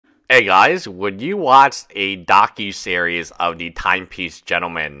Hey guys, would you watch a docu-series of the Timepiece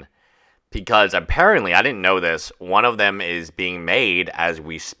Gentlemen? Because apparently, I didn't know this, one of them is being made as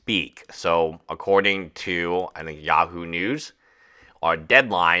we speak. So, according to, I think, Yahoo News, or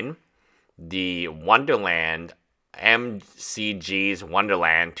Deadline, the Wonderland, MCG's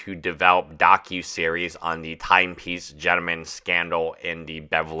Wonderland, to develop docu-series on the Timepiece Gentlemen scandal in the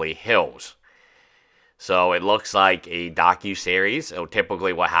Beverly Hills. So it looks like a docu-series. So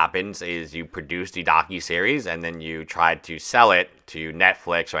typically what happens is you produce the docu-series and then you try to sell it to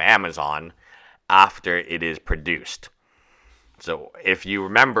Netflix or Amazon after it is produced. So if you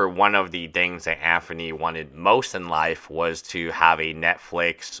remember, one of the things that Anthony wanted most in life was to have a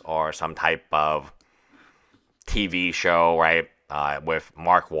Netflix or some type of TV show, right, with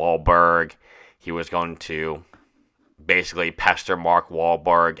Mark Wahlberg. He was going to basically pester Mark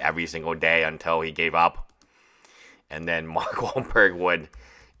Wahlberg every single day until he gave up. And then Mark Wahlberg would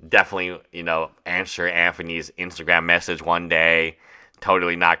definitely, answer Anthony's Instagram message one day,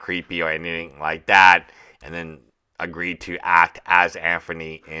 totally not creepy or anything like that, and then agreed to act as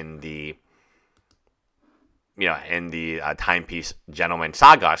Anthony in the, Timepiece Gentleman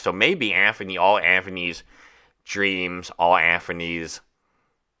saga. So maybe all Anthony's dreams, all Anthony's,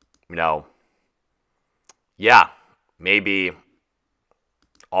 maybe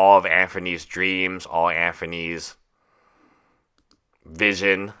all of Anthony's dreams, all Anthony's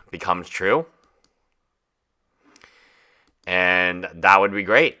vision becomes true. And that would be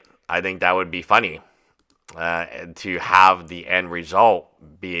great. I think that would be funny. To have the end result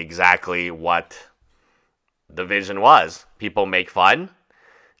be exactly what the vision was. People make fun.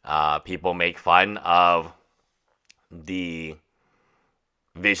 People make fun of the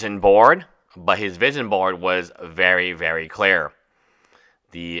vision board. But his vision board was very, very clear.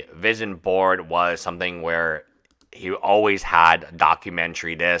 The vision board was something where he always had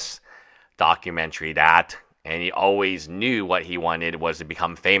documentary this, documentary that, and he always knew what he wanted was to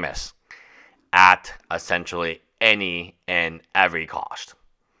become famous at essentially any and every cost.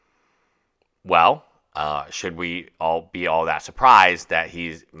 Well, should we all be all that surprised that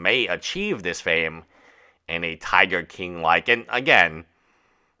he may achieve this fame in a Tiger King-like, and again,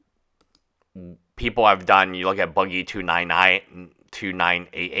 people have done, you look at Boogie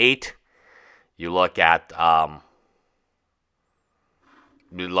 2988, you look at other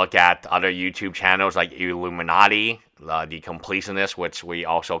YouTube channels like Illuminati, the Completionist, which we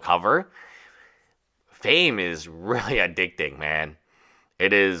also cover. Fame is really addicting, man.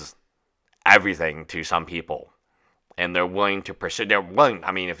 It is everything to some people. And they're willing to pursue,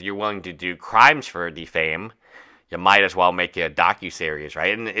 if you're willing to do crimes for the fame, you might as well make it a docu-series,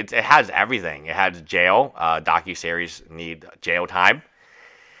 right? And it has everything. It has jail. Docu-series need jail time.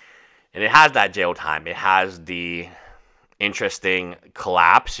 And it has that jail time. It has the interesting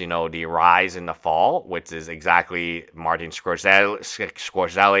collapse, the rise and the fall, which is exactly Martin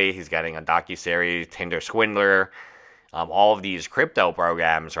Scorsese. He's getting a docu-series, Tinder Swindler, all of these crypto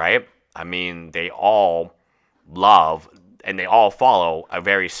programs, right? They all love and they all follow a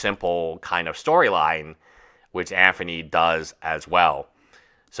very simple kind of storyline, which Anthony does as well.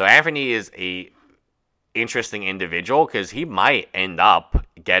 So Anthony is a interesting individual because he might end up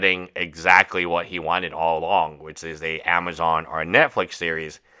getting exactly what he wanted all along, which is a Amazon or a Netflix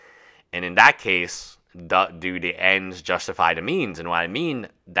series. And in that case, do the ends justify the means? And when I mean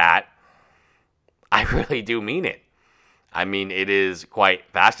that, I really do mean it. It is quite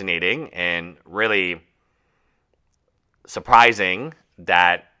fascinating and really surprising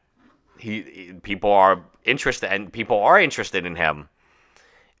that people are interested in him,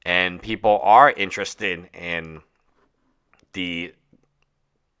 and people are interested in the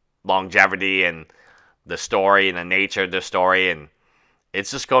longevity and the story and the nature of the story, and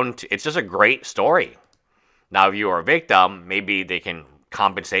it's just a great story. Now, if you are a victim, maybe they can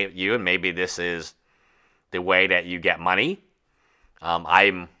compensate you, and maybe this is the way that you get money.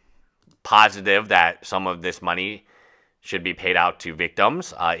 I'm positive that some of this money should be paid out to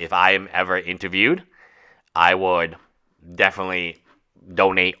victims. If I am ever interviewed, I would definitely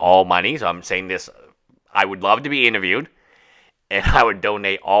donate all money. So I'm saying this, I would love to be interviewed, and I would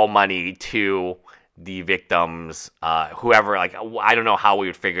donate all money to the victims, whoever, I don't know how we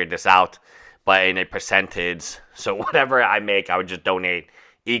would figure this out, but in a percentage. So whatever I make, I would just donate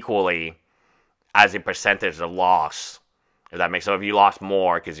equally as a percentage of loss. If that makes sense. If you lost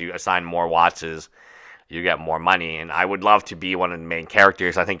more because you assigned more watches, you get more money. And I would love to be one of the main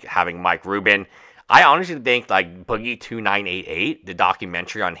characters. I think having Mike Rubin, I honestly think Boogie 2988, the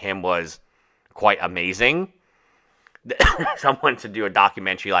documentary on him, was quite amazing. Someone to do a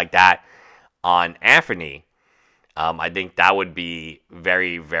documentary like that on Anthony. I think that would be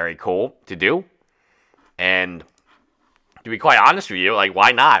very, very cool to do. And to be quite honest with you, like,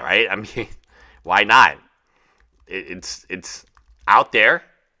 why not, right? I mean, why not? It's out there.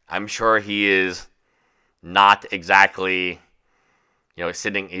 I'm sure he is not exactly,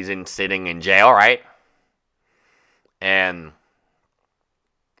 sitting in jail, right? And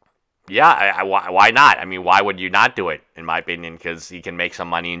yeah, why not? I mean, why would you not do it, in my opinion? Because he can make some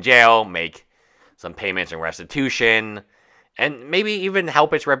money in jail, make some payments and restitution, and maybe even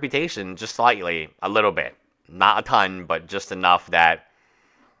help its reputation just slightly, a little bit. Not a ton, but just enough that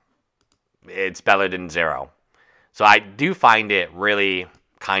it's better than zero. So I do find it really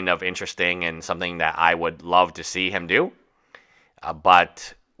kind of interesting and something that I would love to see him do.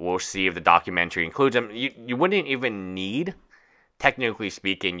 But we'll see if the documentary includes him. You wouldn't even need, technically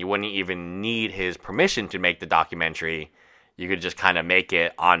speaking, you wouldn't even need his permission to make the documentary. You could just kind of make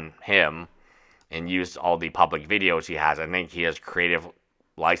it on him and use all the public videos he has. I think he has creative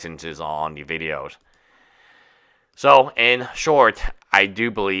licenses on the videos. So, in short, I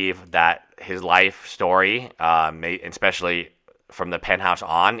do believe that his life story, especially from the penthouse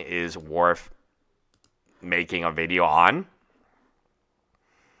on, is worth making a video on.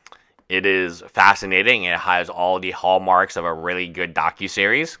 It is fascinating. It has all the hallmarks of a really good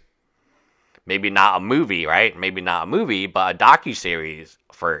docuseries. Maybe not a movie, right? Maybe not a movie, but a docuseries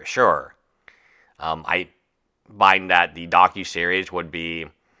for sure. I find that the docuseries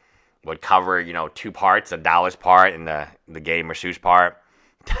would cover, two parts, the Dallas part and the gay masseuse part.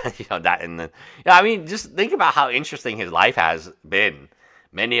 I mean, just think about how interesting his life has been.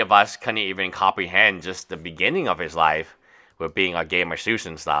 Many of us couldn't even comprehend just the beginning of his life with being a gay masseuse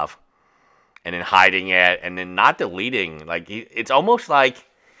and stuff, and then hiding it, and then not deleting. Like, it's almost like,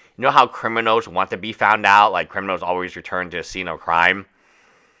 how criminals want to be found out? Like, criminals always return to a scene of crime.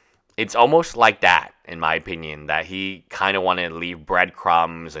 It's almost like that, in my opinion, that he kind of wanted to leave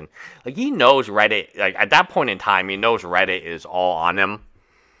breadcrumbs. And, like, he knows Reddit, like, at that point in time, he knows Reddit is all on him.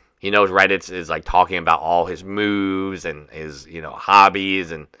 He knows Reddit is, like, talking about all his moves and his,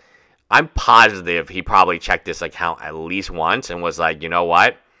 hobbies. And I'm positive he probably checked this account at least once and was like, you know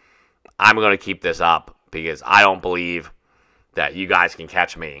what? I'm going to keep this up because I don't believe that you guys can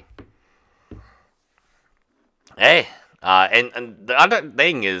catch me. Hey, and the other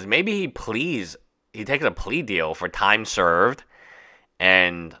thing is maybe he takes a plea deal for time served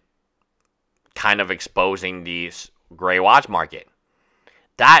and kind of exposing the gray watch market.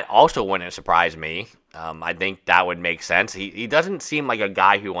 That also wouldn't surprise me. I think that would make sense. He doesn't seem like a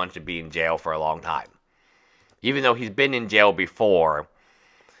guy who wants to be in jail for a long time. Even though he's been in jail before,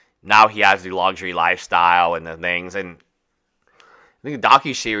 now he has the luxury lifestyle and the things. And I think the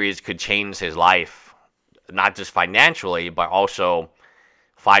docuseries could change his life, not just financially, but also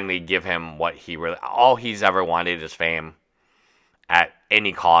finally give him all he's ever wanted is fame at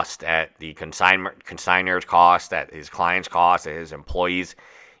any cost, at the consignor's cost, at his client's cost, at his employees.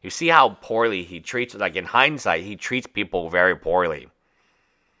 You see how poorly he treats, like in hindsight, he treats people very poorly.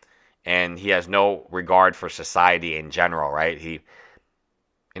 And he has no regard for society in general, right?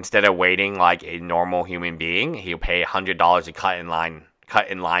 Instead of waiting like a normal human being, he'll pay $100 to cut in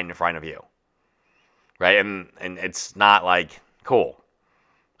line in front of you. Right? And it's not like cool.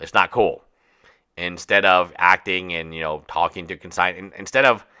 It's not cool. Instead of acting and, talking to instead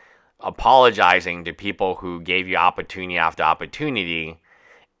of apologizing to people who gave you opportunity after opportunity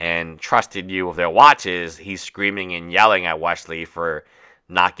and trusted you with their watches, he's screaming and yelling at Wesley for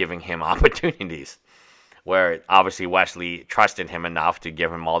not giving him opportunities. Where obviously Wesley trusted him enough to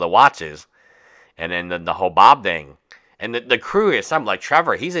give him all the watches. And then the whole Bob thing. And the crew is something like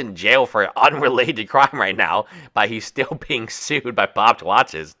Trevor. He's in jail for an unrelated crime right now, but he's still being sued by Bob's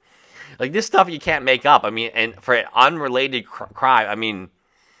watches. Like, this stuff you can't make up. I mean, and for an unrelated crime, I mean,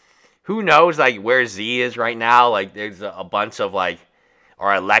 who knows, like, where Z is right now? Like, there's a bunch of, like,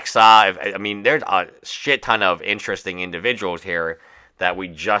 or Alexa. There's a shit ton of interesting individuals here that we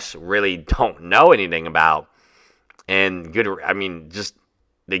just really don't know anything about. And just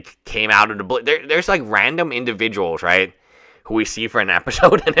they came out of the blue. There's like random individuals, right, who we see for an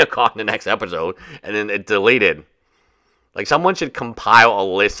episode and they're caught in the next episode and then it's deleted. Like, someone should compile a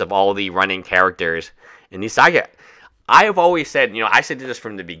list of all the running characters in the saga. I have always said, I said this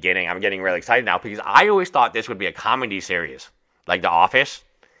from the beginning. I'm getting really excited now because I always thought this would be a comedy series, like The Office.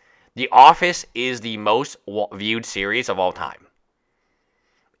 The Office is the most viewed series of all time.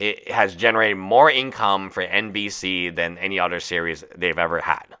 It has generated more income for NBC than any other series they've ever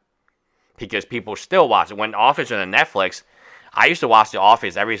had. Because people still watch it. When Office was on Netflix, I used to watch The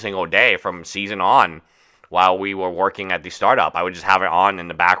Office every single day from season on while we were working at the startup. I would just have it on in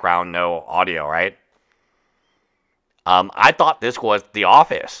the background, no audio, right? I thought this was The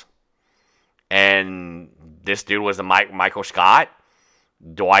Office, and this dude was Michael Scott.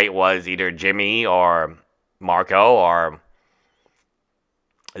 Dwight was either Jimmy or Marco or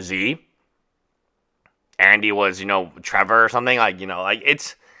Z. Andy was, Trevor or something.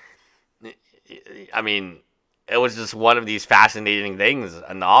 It's. I mean, it was just one of these fascinating things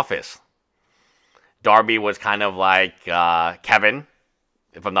in The Office. Darby was kind of like Kevin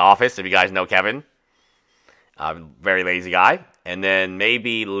from The Office, if you guys know Kevin. Very lazy guy. And then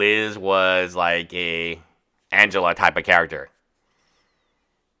maybe Liz was like a Angela type of character.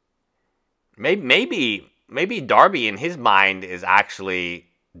 Maybe Darby in his mind is actually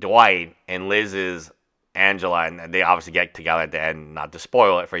Dwight and Liz is Angela, and they obviously get together at the end. Not to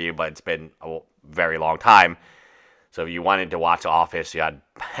spoil it for you, but it's been a very long time. So if you wanted to watch The Office, you had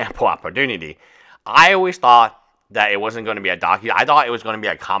ample opportunity. I always thought that it wasn't going to be a docu. I thought it was going to be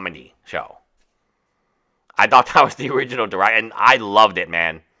a comedy show. I thought that was the original director, and I loved it,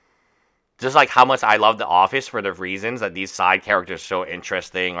 man. Just like how much I love The Office for the reasons that these side characters are so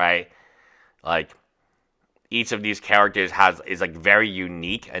interesting, right? Like, each of these characters is like very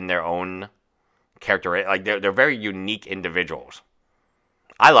unique in their own character. Like, they're very unique individuals.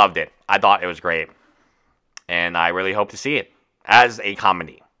 I loved it. I thought it was great. And I really hope to see it as a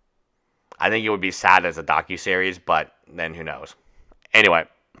comedy. I think it would be sad as a docuseries, but then who knows. Anyway,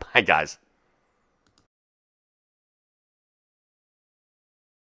 bye guys.